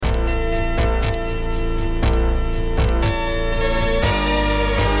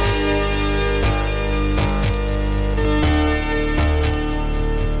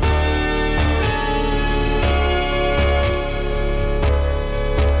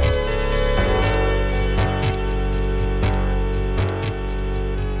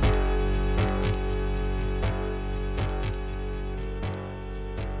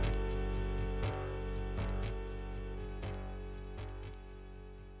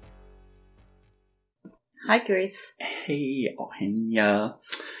Hi, Chris. Hey, Ohenia.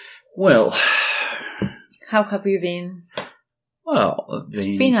 Well, how have you been? Well, It's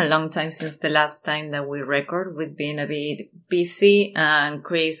been a long time since the last time that we record. We've been a bit busy, and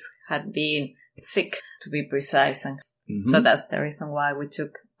Chris had been sick, to be precise. And so that's the reason why we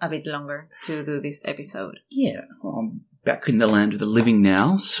took a bit longer to do this episode. Yeah, I'm back in the land of the living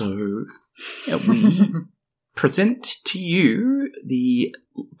now, so we present to you the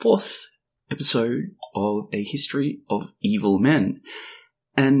fourth episode of A History of Evil Men.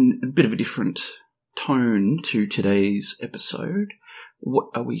 And a bit of a different tone to today's episode. What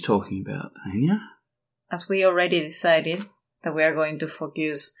are we talking about, Anya? As we already decided that we are going to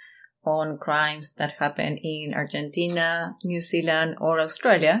focus on crimes that happen in Argentina, New Zealand, or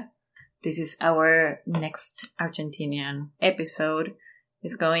Australia, this is our next Argentinian episode.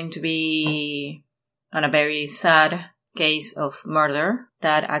 It's going to be on a very sad case of murder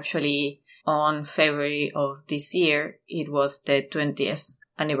that actually on February of this year, it was the 20th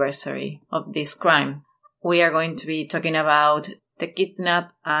anniversary of this crime. We are going to be talking about the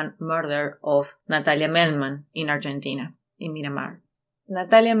kidnap and murder of Natalia Melman in Argentina, in Miramar.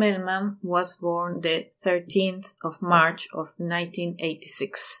 Natalia Melman was born the 13th of March of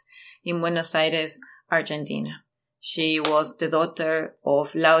 1986 in Buenos Aires, Argentina. She was the daughter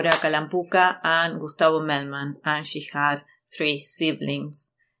of Laura Calampuca and Gustavo Melman, and she had 3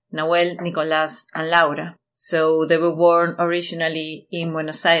 siblings, Nahuel, Nicolás, and Laura. So they were born originally in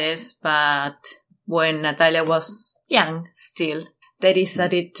Buenos Aires, but when Natalia was young still, they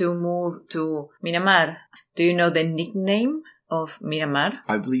decided to move to Miramar. Do you know the nickname of Miramar?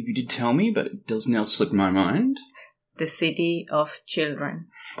 I believe you did tell me, but it does now slip my mind. The City of Children.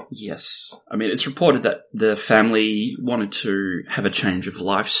 Yes. I mean, it's reported that the family wanted to have a change of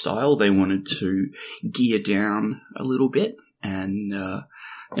lifestyle. They wanted to gear down a little bit and,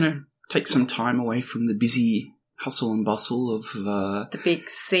 take some time away from the busy hustle and bustle of the big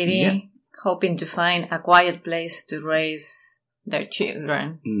city, hoping to find a quiet place to raise their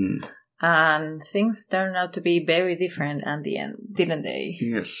children. And things turned out to be very different at the end, didn't they?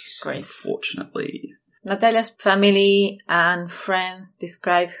 Yes, Grace. Unfortunately. Natalia's family and friends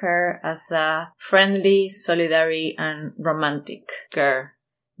describe her as a friendly, solidary, and romantic girl.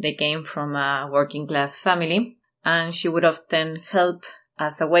 They came from a working-class family, and she would often help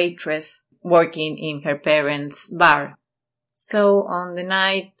as a waitress working in her parents' bar. So on the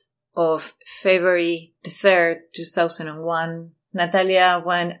night of February the 3rd, 2001, Natalia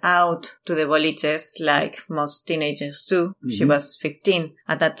went out to the boliches like most teenagers do. She was 15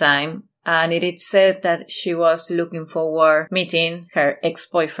 at that time, and it is said that she was looking forward meeting her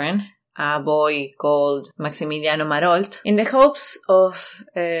ex-boyfriend, a boy called Maximiliano Marolt, in the hopes of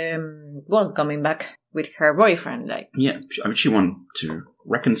coming back with her boyfriend. Yeah, I mean, she wanted to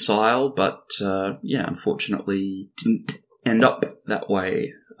reconcile, but unfortunately didn't end up that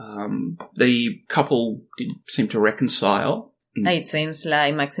way. The couple did seem to reconcile. It seems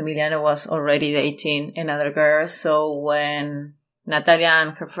like Maximiliano was already dating another girl, so when Natalia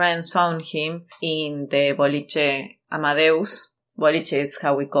and her friends found him in the boliche Amadeus, boliche is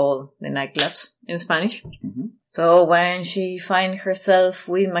how we call the nightclubs in Spanish. So when she found herself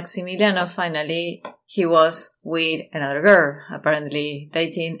with Maximiliano, finally, he was with another girl, apparently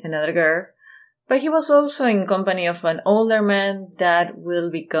dating another girl. But he was also in company of an older man that will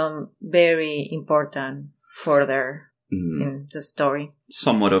become very important further in the story.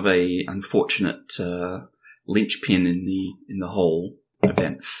 Somewhat of a unfortunate linchpin in the whole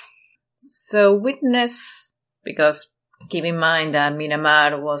events. So witness, because keep in mind that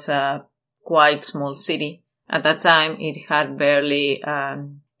Miramar was a quite small city. At that time, it had barely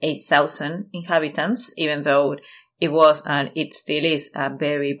 8,000 inhabitants, even though it was and it still is a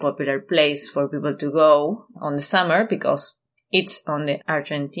very popular place for people to go on the summer because it's on the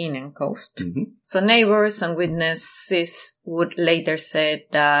Argentinian coast. So neighbors and witnesses would later say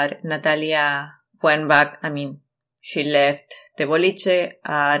that Natalia went back, she left the boliche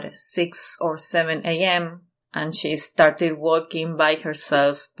at 6 or 7 a.m. and she started walking by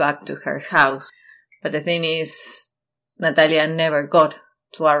herself back to her house. But the thing is, Natalia never got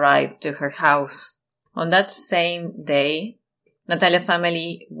to arrive to her house. On that same day, Natalia's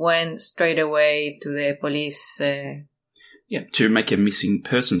family went straight away to the police. To make a missing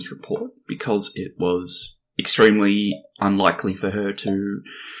persons report because it was extremely unlikely for her to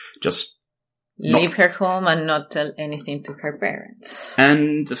just leave her home and not tell anything to her parents.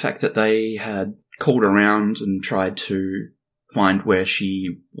 And the fact that they had called around and tried to find where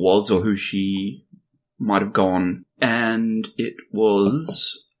she was or who she might have gone. And it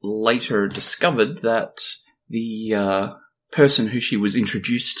was later discovered that the person who she was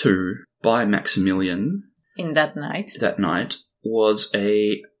introduced to by Maximilian in that night. That night was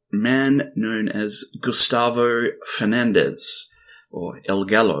a man known as Gustavo Fernandez, or El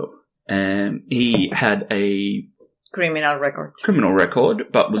Gallo. He had a criminal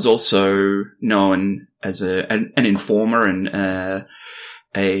record, but was also known as an informer and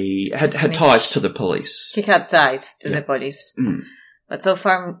had ties to the police. He had ties to the police. Mm. But so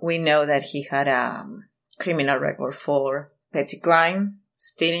far we know that he had a criminal record for petty crime,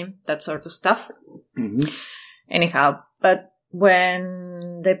 stealing, that sort of stuff. Mm-hmm. Anyhow, but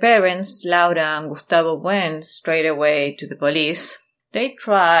when the parents, Laura and Gustavo, went straight away to the police, they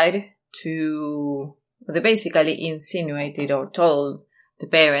basically insinuated or told the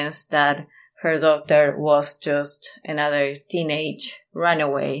parents that her daughter was just another teenage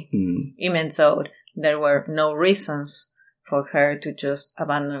runaway, even though there were no reasons for her to just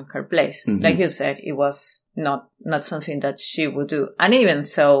abandon her place. Mm-hmm. Like you said, it was not something that she would do. And even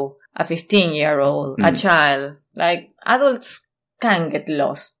so, a 15-year-old, a child, like adults can get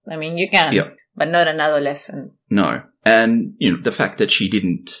lost. I mean, you can, but not an adolescent. No. And, the fact that she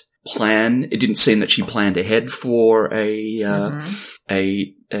didn't plan, it didn't seem that she planned ahead for to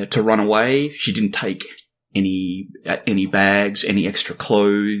run away. She didn't take any bags, any extra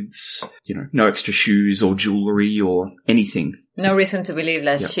clothes, no extra shoes or jewelry or anything. No reason to believe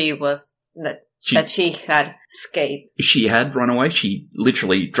that she had escaped. If she had run away, she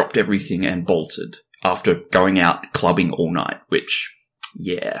literally dropped everything and bolted after going out clubbing all night, which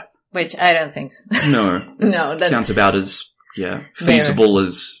I don't think so. No. No. That sounds about as, feasible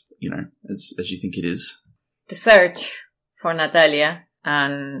as you think it is. The search for Natalia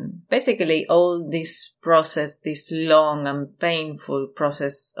and basically all this process, this long and painful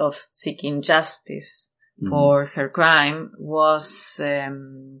process of seeking justice for her crime was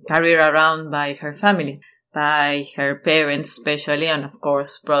carried around by her family, by her parents especially, and of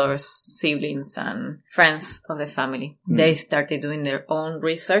course brothers, siblings and friends of the family. They started doing their own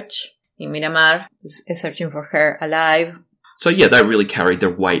research in Miramar, searching for her alive. So they really carried the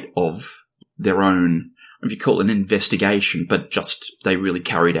weight of their own, if you call it an investigation, but just they really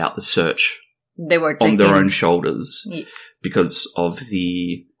carried out the search they were on their own shoulders because of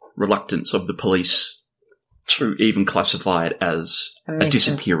the reluctance of the police to even classify it as a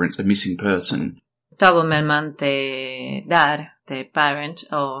disappearance, a missing person. Gustavo Melman, the dad, the parent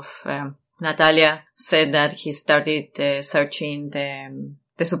of Natalia, said that he started searching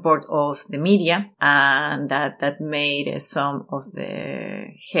the support of the media, and that made some of the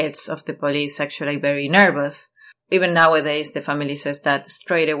heads of the police actually very nervous. Even nowadays, the family says that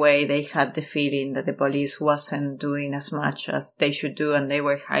straight away they had the feeling that the police wasn't doing as much as they should do and they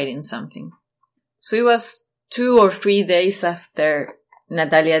were hiding something. So it was 2 or 3 days after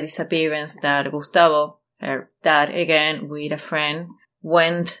Natalia's disappearance that Gustavo, her dad, again with a friend,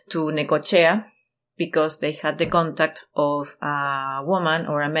 went to Necochea because they had the contact of a woman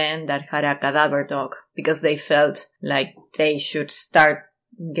or a man that had a cadaver dog, because they felt like they should start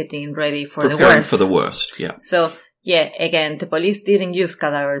getting ready for the worst. For the worst, yeah. So, again, the police didn't use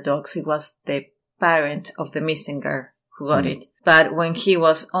cadaver dogs. It was the parent of the missing girl who got it. But when he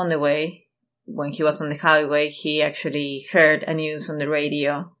was on the way, when he was on the highway, he actually heard a news on the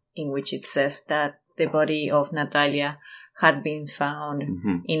radio in which it says that the body of Natalia had been found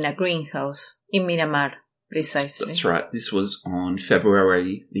in a greenhouse in Miramar, precisely. That's right. This was on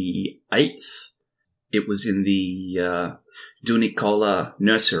February the 8th. It was in the Dunicola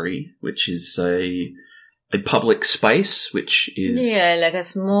Nursery, which is a public space, which is... Yeah, like a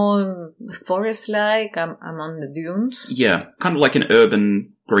small forest-like among the dunes. Yeah, kind of like an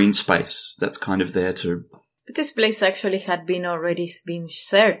urban green space that's kind of there to... But this place actually had already been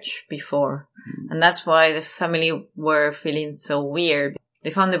searched before. And that's why the family were feeling so weird.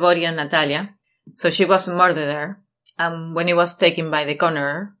 They found the body of Natalia. So she was murdered there. And when it was taken by the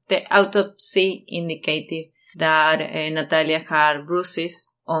coroner, the autopsy indicated that Natalia had bruises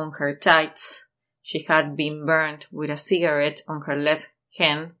on her tights. She had been burned with a cigarette on her left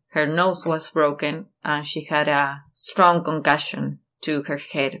hand. Her nose was broken and she had a strong concussion to her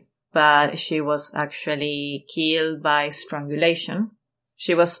head. But she was actually killed by strangulation.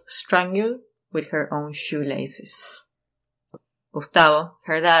 She was strangled with her own shoelaces. Gustavo,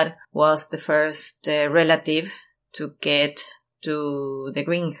 her dad, was the first relative to get to the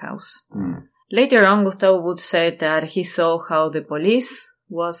greenhouse. Later on, Gustavo would say that he saw how the police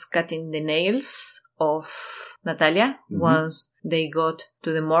was cutting the nails of Natalia once they got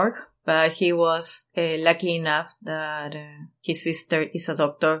to the morgue. But he was lucky enough that his sister is a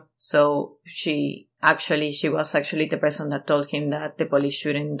doctor, so she was actually the person that told him that the police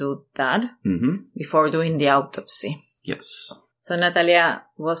shouldn't do that before doing the autopsy. Yes. So Natalia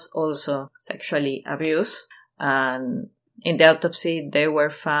was also sexually abused, and in the autopsy they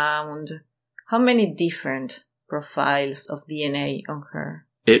were found how many different profiles of DNA on her?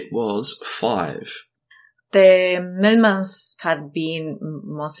 It was 5. The Melmans had been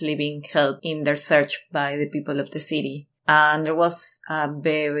mostly being helped in their search by the people of the city. And there was a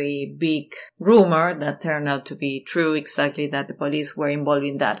very big rumor that turned out to be true, exactly, that the police were involved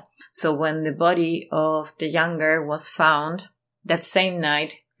in that. So when the body of the young girl was found, that same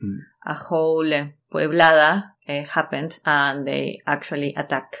night, a whole pueblada happened, and they actually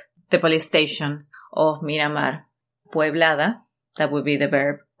attacked the police station of Miramar. Pueblada, that would be the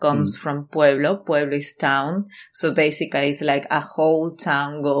verb, comes from pueblo. Pueblo is town. So basically it's like a whole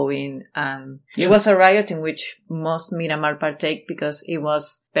town going. It was a riot in which most Miramar partake, because it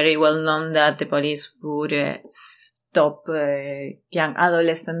was very well known that the police would stop young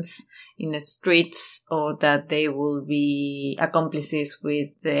adolescents in the streets, or that they will be accomplices with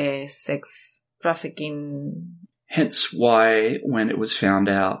the sex trafficking. Hence why, when it was found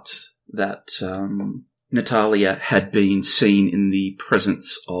out that Natalia had been seen in the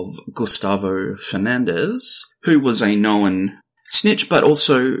presence of Gustavo Fernandez, who was a known snitch, but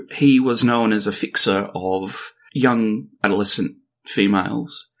also he was known as a fixer of young adolescent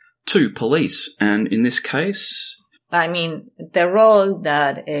females to police. And in this case, I mean, the role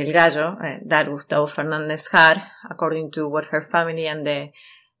that El Gallo, that Gustavo Fernandez had, according to what her family and the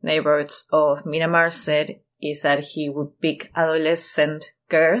neighbors of Miramar said, is that he would pick adolescent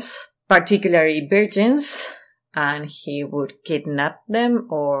girls, particularly virgins, and he would kidnap them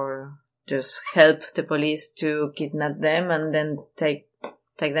or just help the police to kidnap them and then take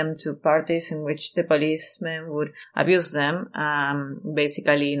them to parties in which the policemen would abuse them.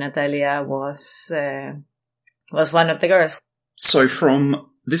 Basically, Natalia was one of the girls. So from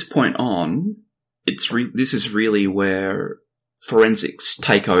this point on, this is really where forensics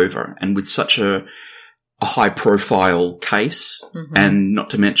take over, and with such a high-profile case, and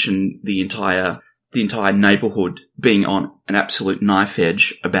not to mention the entire neighbourhood being on an absolute knife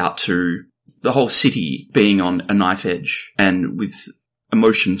edge, the whole city being on a knife edge, and with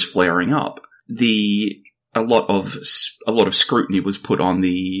emotions flaring up, a lot of scrutiny was put on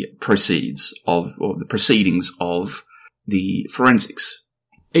the proceedings of the forensics.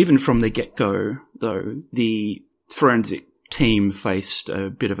 Even from the get-go, though, the forensic team faced a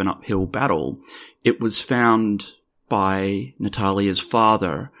bit of an uphill battle. It was found by Natalia's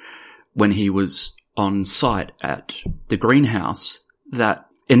father when he was on site at the greenhouse that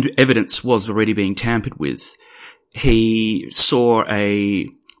evidence was already being tampered with. He saw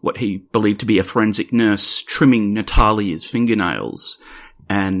what he believed to be a forensic nurse trimming Natalia's fingernails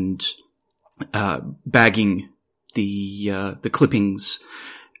and bagging the clippings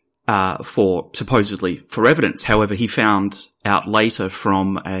supposedly for evidence. However, he found out later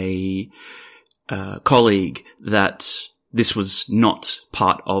from a colleague that this was not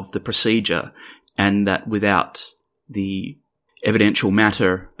part of the procedure, and that without the evidential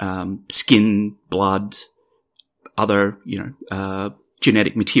matter, skin, blood, other,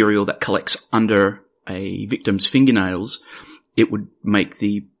 genetic material that collects under a victim's fingernails, it would make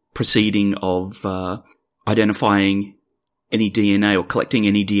the proceeding of identifying any DNA or collecting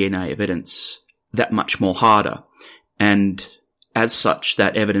any DNA evidence that much more harder. And as such,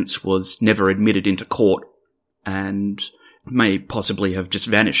 that evidence was never admitted into court and may possibly have just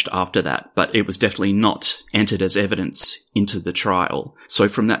vanished after that, but it was definitely not entered as evidence into the trial. So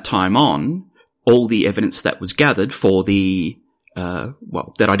from that time on, all the evidence that was gathered for that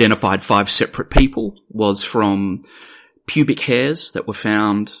identified 5 separate people was from pubic hairs that were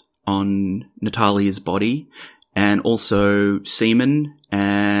found on Natalia's body, and also semen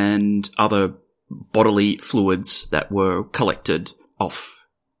and other bodily fluids that were collected off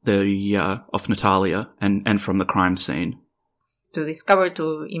Natalia and from the crime scene. To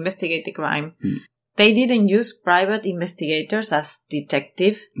investigate the crime, they didn't use private investigators as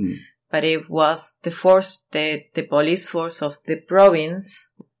detective, but it was the police force of the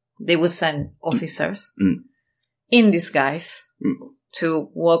province. They would send officers in disguise to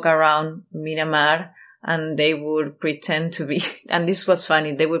walk around Miramar, and they would pretend to be, and this was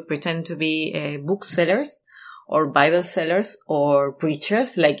funny, they would pretend to be booksellers or Bible sellers or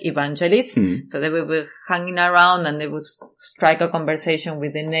preachers, like evangelists. So they would be hanging around and they would strike a conversation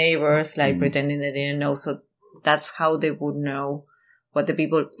with the neighbors, like pretending they didn't know. So that's how they would know what the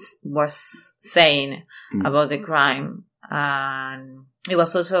people were saying about the crime. And it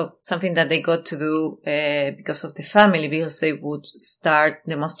was also something that they got to do because of the family, because they would start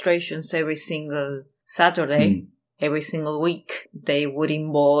demonstrations every single Saturday, every single week. They would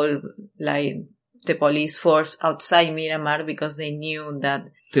involve like the police force outside Miramar because they knew that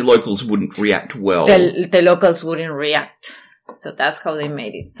the locals wouldn't react well. The locals wouldn't react. So that's how they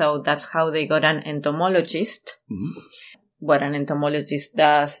made it. So that's how they got an entomologist. Mm-hmm. What an entomologist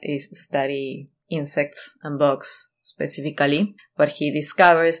does is study insects and bugs specifically. But he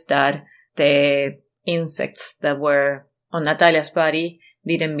discovers that the insects that were on Natalia's body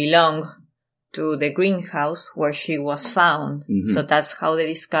didn't belong to the greenhouse where she was found. Mm-hmm. So that's how they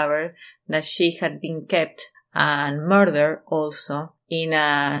discovered that she had been kept and murdered also in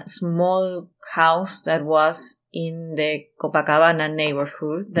a small house that was in the Copacabana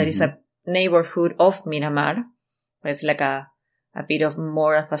neighborhood. That is a neighborhood of Miramar. It's like a bit of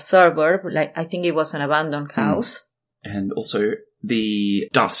more of a suburb. Like, I think it was an abandoned house. And also the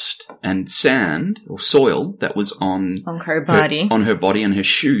dust and sand or soil that was on her body, on her body and her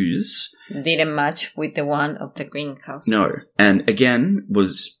shoes didn't match with the one of the greenhouse. No. And again,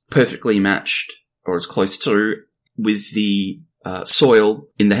 was perfectly matched or as close to with the soil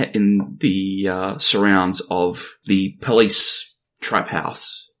in the surrounds of the police trap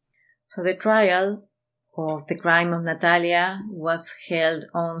house. So the trial of the crime of Natalia was held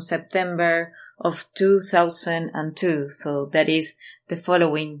on September of 2002. So that is the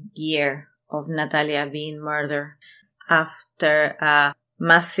following year of Natalia being murdered, after a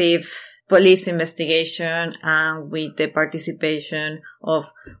massive police investigation and with the participation of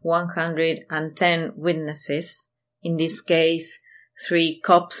 110 witnesses. In this case, 3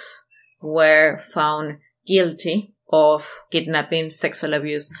 cops were found guilty of kidnapping, sexual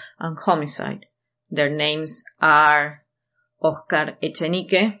abuse, and homicide. Their names are Oscar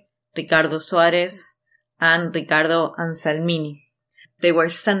Echenique, Ricardo Suarez, and Ricardo Anselmini. They were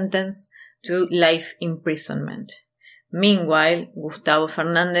sentenced to life imprisonment. Meanwhile, Gustavo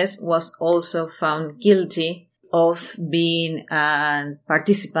Fernandez was also found guilty of being a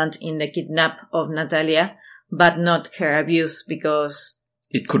participant in the kidnap of Natalia, but not her abuse, because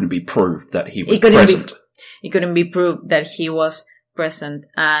it couldn't be proved that he was present. It couldn't be proved that he was present,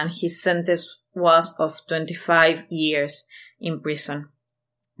 and his sentence was of 25 years in prison.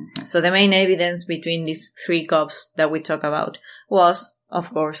 So the main evidence between these 3 cops that we talk about was,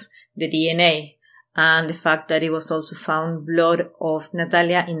 of course, the DNA, and the fact that it was also found blood of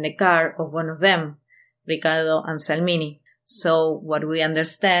Natalia in the car of one of them, Ricardo Anselmini. So what we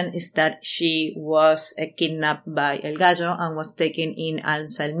understand is that she was kidnapped by El Gallo and was taken in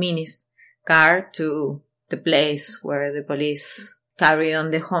Anselmini's car to the place where the police carried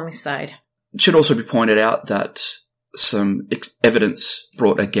on the homicide. It should also be pointed out that some evidence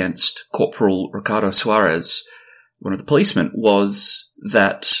brought against Corporal Ricardo Suarez, one of the policemen, was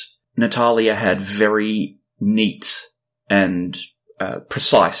that Natalia had very neat and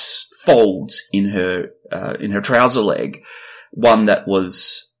precise folds in her trouser leg, one that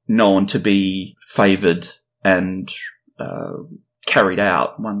was known to be favoured and carried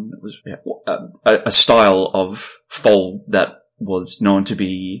out. One that was a style of fold that was known to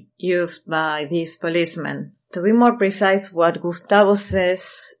be used by these policemen. To be more precise, what Gustavo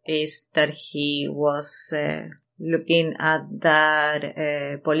says is that he was looking at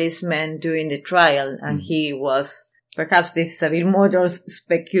that policeman during the trial, and he was, perhaps this is a bit more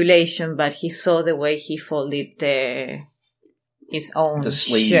speculation, but he saw the way he folded his own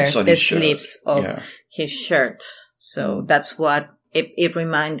sleeves of his shirts. So that's what it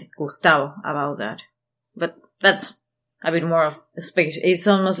reminded Gustavo about that. But that's a bit more of speculation. It's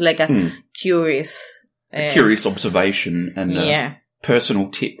almost like a curious observation and a personal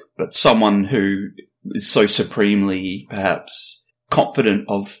tip, but someone who is so supremely, perhaps, confident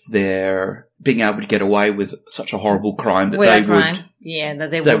of their being able to get away with such a horrible crime that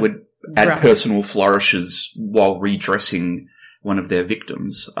they would add personal flourishes while redressing one of their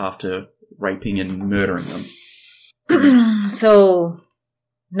victims after raping and murdering them. So,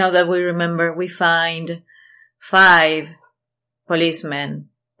 now that we remember, we find 5 policemen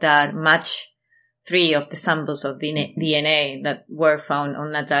that match 3 of the samples of DNA that were found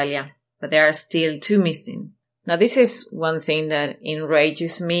on Natalia, but there are still 2 missing. Now, this is one thing that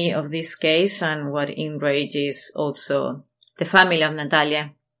enrages me of this case, and what enrages also the family of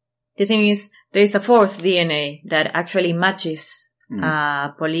Natalia. The thing is, there is a 4th DNA that actually matches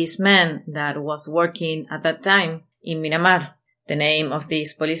a policeman that was working at that time in Miramar. The name of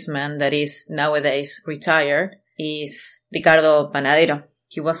this policeman, that is nowadays retired, is Ricardo Panadero.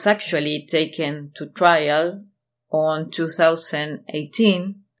 He was actually taken to trial on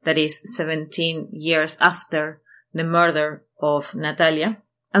 2018, that is 17 years after the murder of Natalia.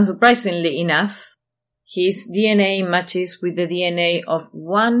 And surprisingly enough, his DNA matches with the DNA of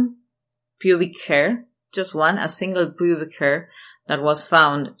one pubic hair, just one, a single pubic hair, that was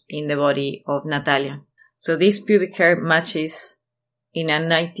found in the body of Natalia. So this pubic hair matches in a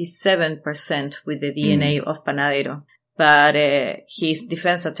 97% with the DNA of Panadero. But his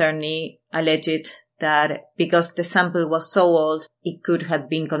defense attorney alleged that because the sample was so old, it could have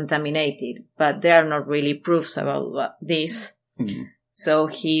been contaminated. But there are not really proofs about this. So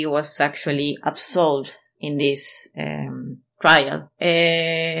he was actually absolved in this trial.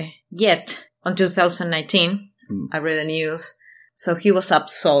 Yet, on 2019, I read the news, so he was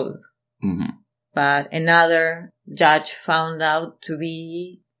absolved. But another judge found out to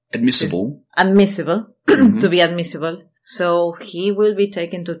be admissible. To be admissible. So he will be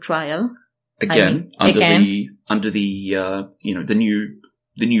taken to trial Again, under the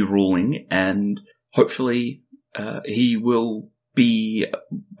new ruling, and hopefully he will be.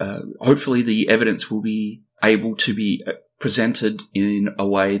 Hopefully, the evidence will be able to be presented in a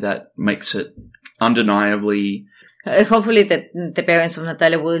way that makes it undeniably. Hopefully, the parents of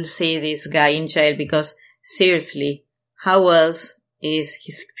Natalia will see this guy in jail, because seriously, how else is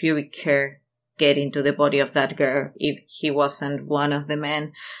his pubic hair getting to the body of that girl if he wasn't one of the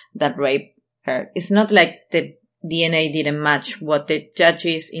men that raped her? It's not like the DNA didn't match. What the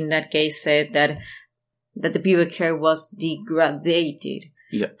judges in that case said that the pubic hair was degraded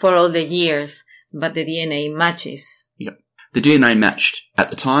for all the years, but the DNA matches. Yep. The DNA matched at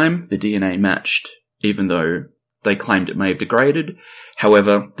the time. The DNA matched even though they claimed it may have degraded.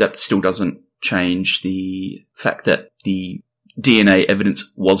 However, that still doesn't change the fact that the DNA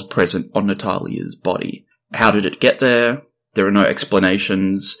evidence was present on Natalia's body. How did it get there? There are no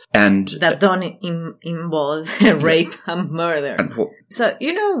explanations, and that don't involve rape and murder. So,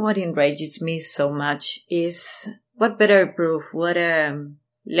 you know what enrages me so much is what better proof, what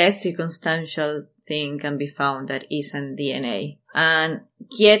less circumstantial thing can be found that isn't DNA. And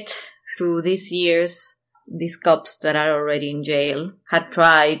yet, through these years, these cops that are already in jail had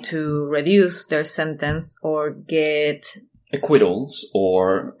tried to reduce their sentence or get acquittals,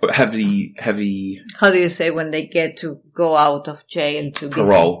 or have the how do you say when they get to go out of jail to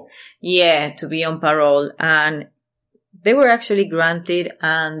parole? To be on parole, and they were actually granted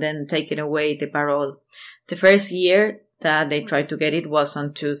and then taken away the parole. The first year that they tried to get it was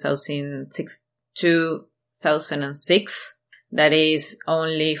on 2006. That is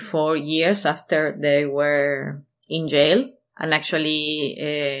only 4 years after they were in jail. And actually,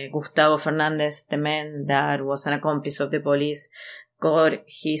 Gustavo Fernandez, the man that was an accomplice of the police, got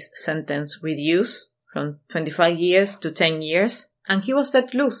his sentence reduced from 25 years to 10 years. And he was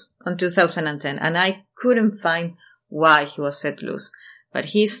set loose on 2010. And I couldn't find why he was set loose. But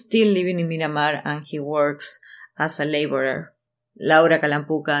he's still living in Miramar and he works as a laborer. Laura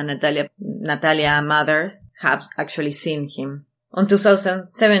Calampuca, Natalia Mothers have actually seen him. On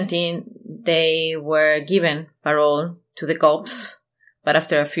 2017, they were given parole to the cops, but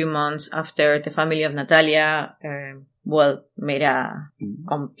after a few months, after the family of Natalia, made a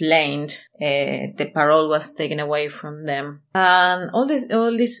complaint, the parole was taken away from them. And all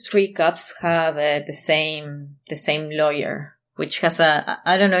these three cops have the same lawyer, which has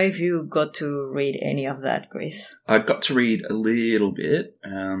I don't know if you got to read any of that, Chris. I got to read a little bit.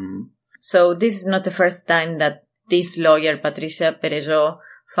 So this is not the first time that this lawyer, Patricia Perelló,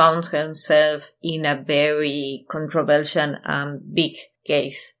 found herself in a very controversial and big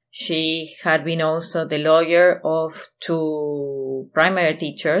case. She had been also the lawyer of two primary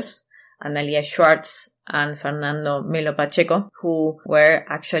teachers, Analia Schwartz and Fernando Melo Pacheco, who were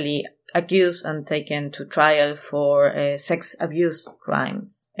actually accused and taken to trial for sex abuse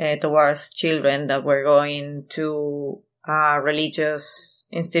crimes towards children that were going to a religious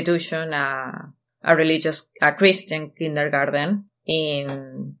institution, a Christian kindergarten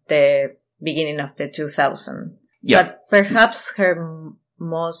in the beginning of the 2000s. Yeah. But perhaps her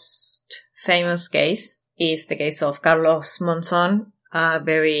most famous case is the case of Carlos Monzon, a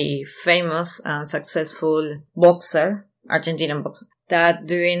very famous and successful boxer, Argentinian boxer, that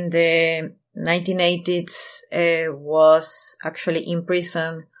during the 1980s was actually in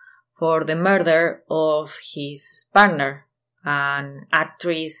prison for the murder of his partner, an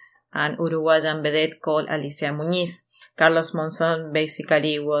actress and Uruguayan vedette called Alicia Muñiz. Carlos Monzon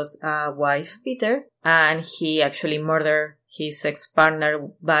basically was a wife beater, and he actually murdered his ex-partner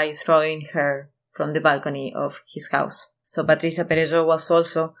by throwing her from the balcony of his house. So Patricia Perelló was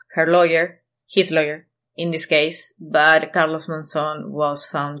also his lawyer in this case, but Carlos Monzon was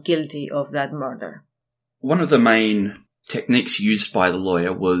found guilty of that murder. One of the main techniques used by the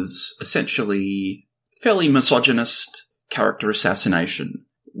lawyer was essentially fairly misogynist character assassination,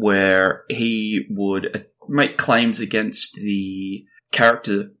 where he would make claims against the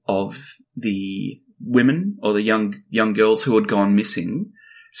character of the women or the young girls who had gone missing,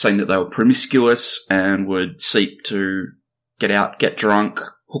 saying that they were promiscuous and would seek to get out, get drunk,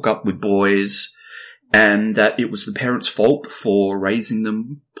 hook up with boys, and that it was the parents' fault for raising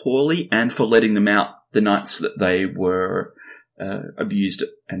them poorly and for letting them out the nights that they were abused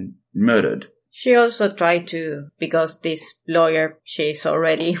and murdered. She also tried to, because this lawyer, she's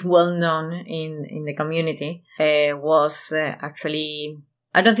already well known in the community, was actually,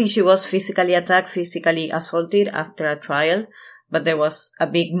 I don't think she was physically attacked, physically assaulted after a trial, but there was a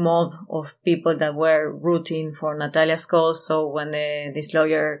big mob of people that were rooting for Natalia's cause. So when this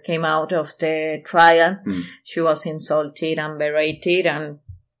lawyer came out of the trial, she was insulted and berated, and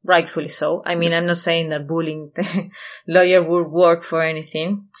rightfully so. I mean, I'm not saying that bullying the lawyer would work for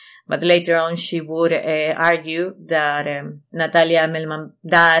anything, but later on she would argue that Natalia Melman's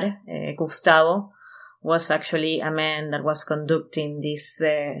dad, Gustavo, was actually a man that was conducting these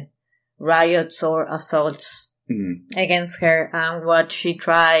riots or assaults against her, and what she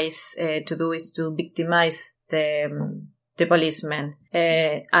tries to do is to victimize the policeman.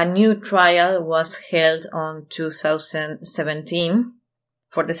 A new trial was held on 2017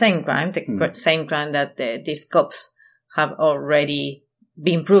 for the same crime, the same crime that these cops have already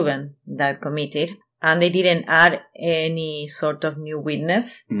been proven that committed. And they didn't add any sort of new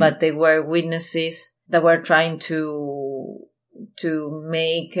witness, but they were witnesses that were trying to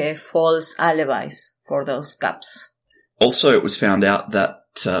make false alibis for those cops. Also, it was found out that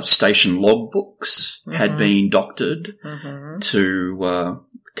station logbooks had been doctored to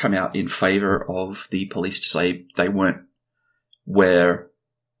come out in favour of the police, to say they weren't where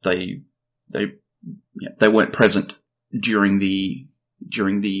they weren't present during the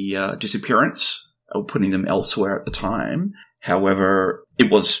disappearance, or putting them elsewhere at the time. However,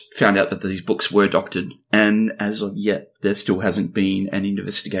 it was found out that these books were doctored, and as of yet, there still hasn't been an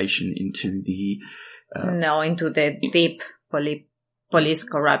investigation into the into the deep police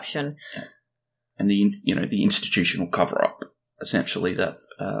corruption and the institutional cover-up, essentially, that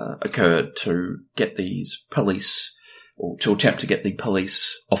occurred to get these police, or to attempt to get the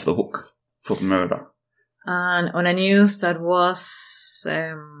police off the hook for the murder. And on a news that was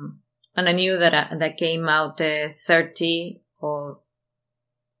on a news that came out the 30th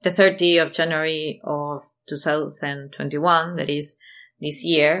of January of 2021, that is this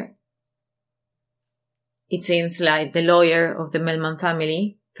year, it seems like the lawyer of the Melman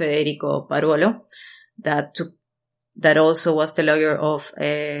family, Federico Parolo, that also was the lawyer of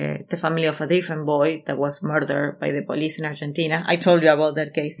the family of a different boy that was murdered by the police in Argentina. I told you about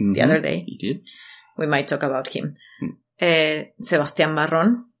that case the other day. You did. We might talk about him. Sebastián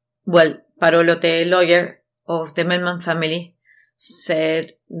Marrón. Well, Parolo, the lawyer of the Melman family,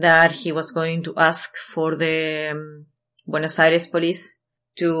 said that he was going to ask for the Buenos Aires police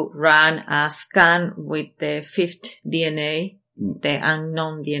to run a scan with the fifth DNA, the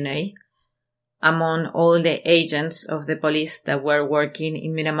unknown DNA, among all the agents of the police that were working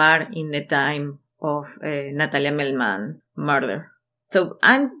in Miramar in the time of Natalia Melman murder. So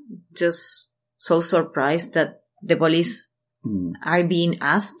I'm just so surprised that the police are being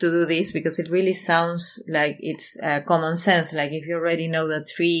asked to do this, because it really sounds like it's common sense. Like, if you already know that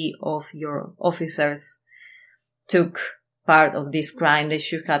 3 of your officers took part of this crime, they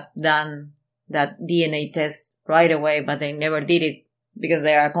should have done that DNA test right away, but they never did it because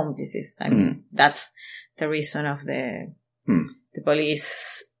they are accomplices. I mean, that's the reason of the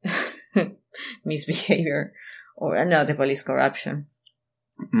police misbehavior, or no, the police corruption.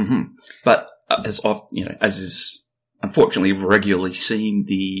 But as is unfortunately regularly seen,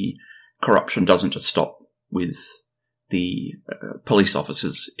 the corruption doesn't just stop with the police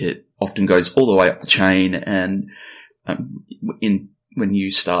officers. It often goes all the way up the chain, and when you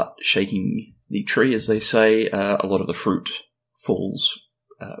start shaking the tree, as they say, a lot of the fruit falls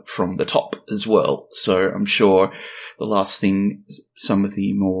from the top as well. So I'm sure the last thing some of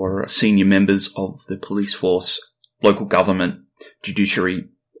the more senior members of the police force, local government, judiciary,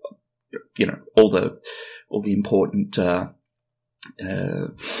 all the important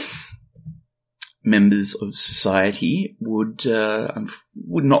members of society would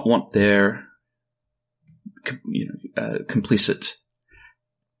not want their complicit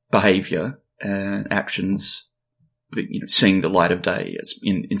behaviour and actions seeing the light of day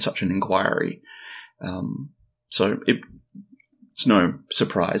in such an inquiry. So it's no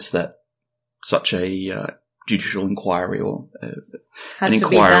surprise that such a judicial inquiry or an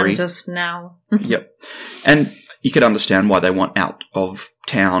inquiry to be done just now. Yep. And you could understand why they want out of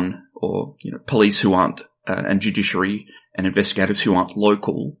town, or police who aren't and judiciary and investigators who aren't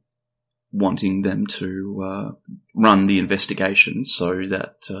local, wanting them to run the investigation so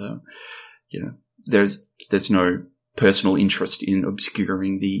that there's no personal interest in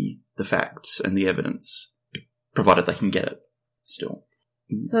obscuring the facts and the evidence, provided they can get it still.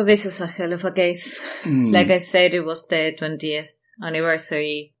 So this is a hell of a case. Like I said, it was the 20th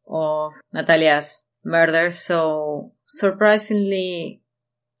anniversary of Natalia's murder. So surprisingly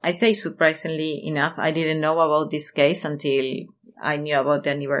enough, I didn't know about this case until I knew about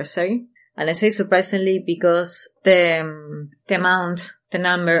the anniversary. And I say surprisingly because the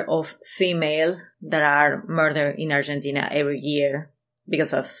number of female that are murdered in Argentina every year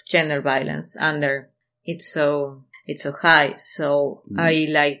because of gender violence it's so high. So I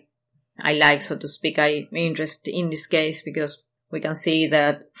like, so to speak, I'm interested in this case because we can see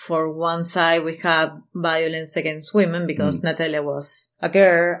that for one side we have violence against women because Natalia was a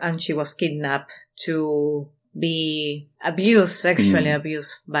girl and she was kidnapped to be sexually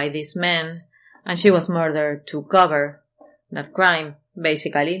abused by these men, and she was murdered to cover that crime.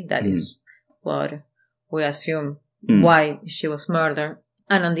 Basically, that is what we assume why she was murdered.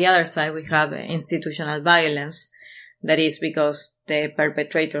 And on the other side, we have institutional violence. That is because the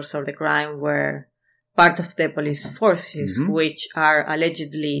perpetrators of the crime were part of the police forces, which are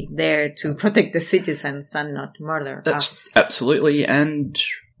allegedly there to protect the citizens and not murder us. Absolutely, and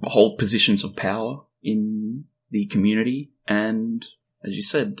hold positions of power in the community. And, as you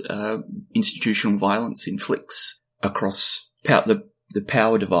said, institutional violence inflicts across the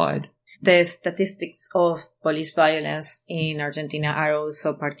power divide. The statistics of police violence in Argentina are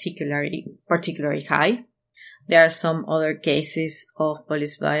also particularly high. There are some other cases of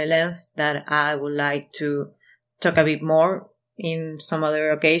police violence that I would like to talk a bit more in some other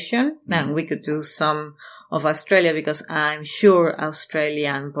occasion. And we could do some of Australia because I'm sure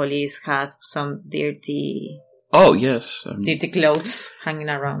Australian police has some dirty clothes hanging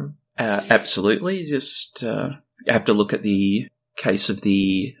around. Absolutely. Just you have to look at the case of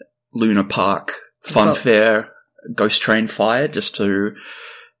the Luna Park Fun Fair ghost train fire just to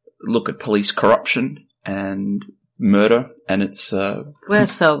look at police corruption and murder, and it's we're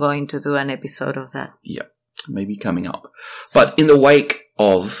so going to do an episode of that. Yeah, maybe coming up. But in the wake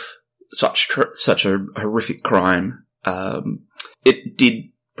of such a horrific crime, it did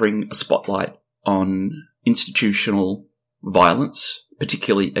bring a spotlight on institutional violence,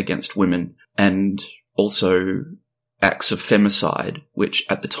 particularly against women, and also acts of femicide, which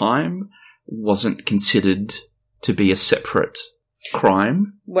at the time wasn't considered to be a separate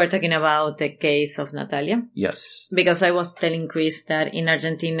crime. We're talking about the case of Natalia. Yes. Because I was telling Chris that in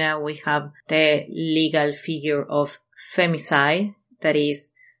Argentina we have the legal figure of femicide, that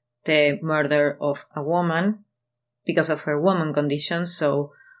is the murder of a woman because of her woman condition.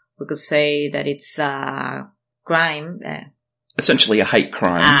 So we could say that it's a crime. Essentially a hate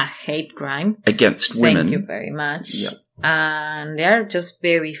crime. A hate crime. Against women. Thank you very much. Yep. And there are just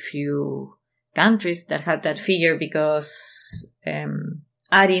very few countries that had that figure because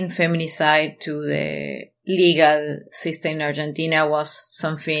adding feminicide to the legal system in Argentina was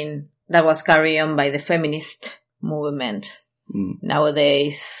something that was carried on by the feminist movement.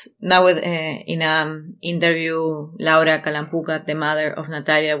 Nowadays, in an interview, Laura Calampuca, the mother of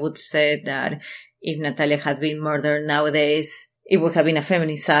Natalia, would say that if Natalia had been murdered nowadays, it would have been a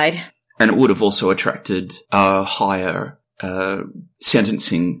feminicide. And it would have also attracted a higher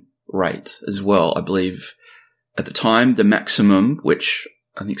sentencing rate as well. I believe at the time, the maximum, which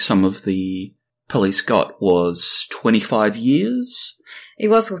I think some of the police got, was 25 years. It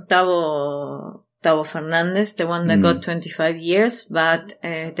was Gustavo Fernandez, the one that got 25 years, but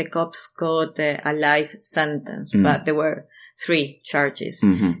the cops got a life sentence. But there were 3 charges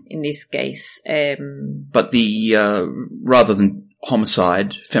in this case. But the rather than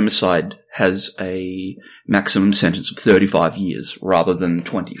homicide, femicide has a maximum sentence of 35 years rather than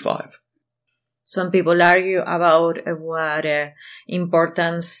 25. Some people argue about what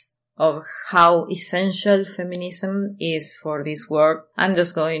importance of how essential feminism is for this work. I'm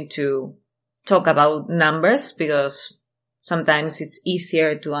just going to talk about numbers because sometimes it's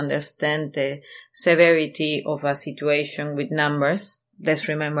easier to understand the severity of a situation with numbers. Let's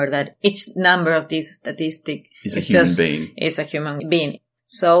remember that each number of this statistic is a human being. It's a human being.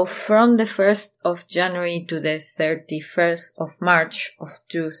 So from the 1st of January to the 31st of March of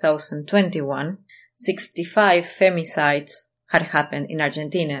 2021, 65 femicides had happened in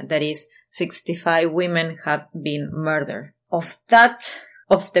Argentina. That is, 65 women have been murdered. Of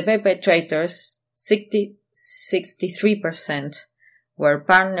the perpetrators, 63% were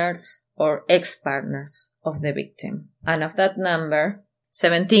partners or ex-partners of the victim. And of that number,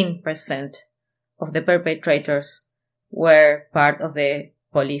 17% of the perpetrators were part of the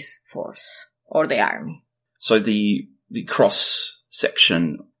police force or the army. So the cross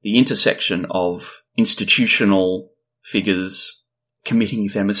intersection of institutional figures committing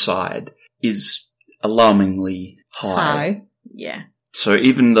femicide is alarmingly high. Yeah. So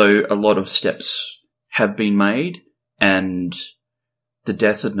even though a lot of steps have been made and the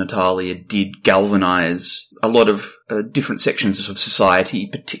death of Natalia did galvanize a lot of different sections of society,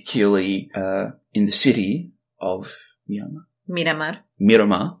 particularly in the city of Miramar.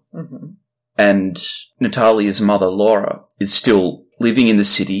 Mm-hmm. And Natalia's mother, Laura, is still living in the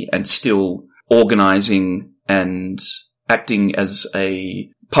city and still organizing and acting as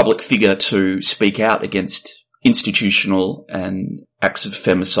a public figure to speak out against institutional and acts of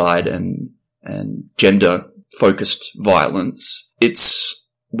femicide and gender-focused violence. It's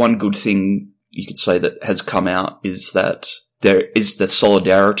one good thing you could say that has come out is that there is the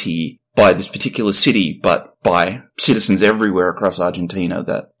solidarity by this particular city, but by citizens everywhere across Argentina,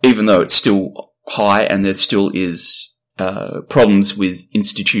 that even though it's still high and there still is problems with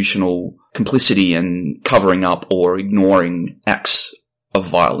institutional complicity and covering up or ignoring acts of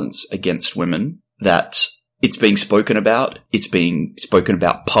violence against women, that it's being spoken about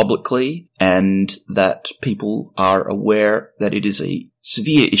publicly, and that people are aware that it is a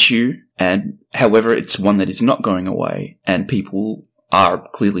severe issue, and however, it's one that is not going away, and people are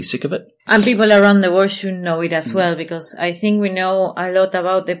clearly sick of it. And people around the world should know it as well, because I think we know a lot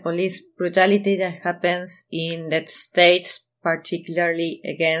about the police brutality that happens in that States, particularly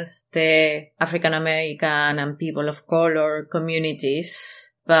against the African American and people of color communities.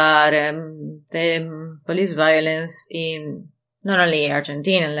 But the police violence in not only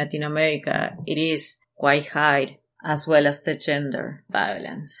Argentina and Latin America, it is quite high, as well as the gender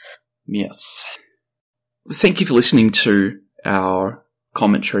violence. Yes. Thank you for listening to our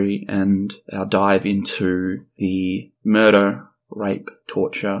commentary and our dive into the murder, rape,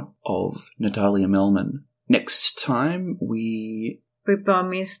 torture of Natalia Melman. Next time we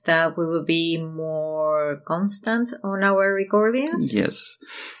promise that we will be more constant on our recordings. Yes.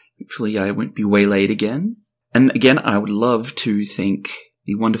 Hopefully I won't be waylaid again. And again, I would love to thank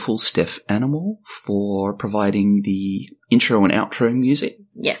the wonderful Steph Animal for providing the intro and outro music.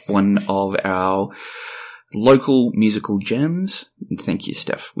 Yes. One of our local musical gems. And thank you,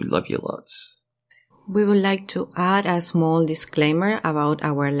 Steph. We love you lots. We would like to add a small disclaimer about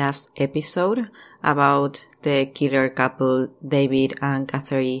our last episode about the killer couple David and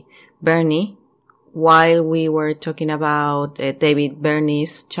Catherine Berney. While we were talking about David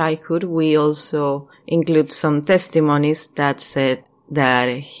Berney's childhood, we also include some testimonies that said that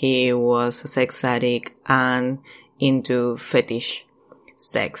he was a sex addict and into fetish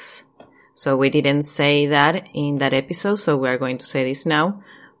sex. So we didn't say that in that episode, so we're going to say this now.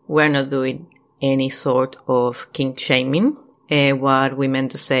 We're not doing any sort of kink shaming. What we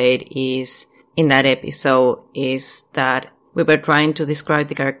meant to say is in that episode is that we were trying to describe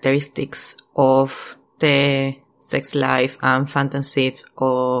the characteristics of the sex life and fantasies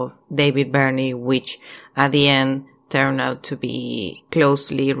of David Berney, which at the end turned out to be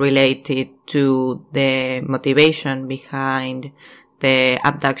closely related to the motivation behind the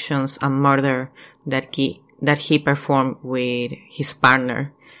abductions and murder that he performed with his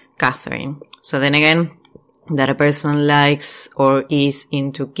partner, Catherine. So then again, that a person likes or is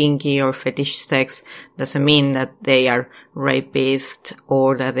into kinky or fetish sex doesn't mean that they are rapists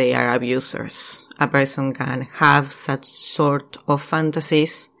or that they are abusers. A person can have such sort of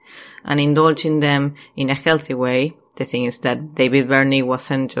fantasies and indulge in them in a healthy way. The thing is that David Berney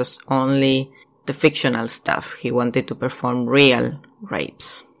wasn't just only the fictional stuff. He wanted to perform real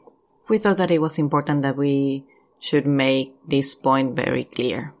rapes. We thought that it was important that we should make this point very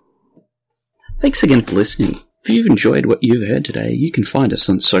clear. Thanks again for listening. If you've enjoyed what you've heard today, you can find us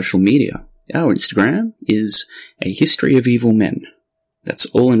on social media. Our Instagram is A History of Evil Men. That's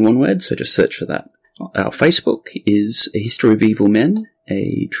all in one word, so just search for that. Our Facebook is A History of Evil Men,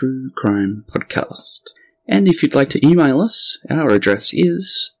 a true crime podcast. And if you'd like to email us, our address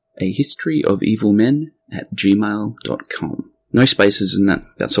is ahistoryofelmen@gmail.com. No spaces in that,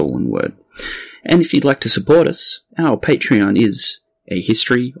 that's all one word. And if you'd like to support us, our Patreon is A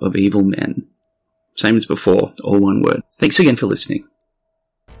History of Evil Men. Same as before, all one word. Thanks again for listening.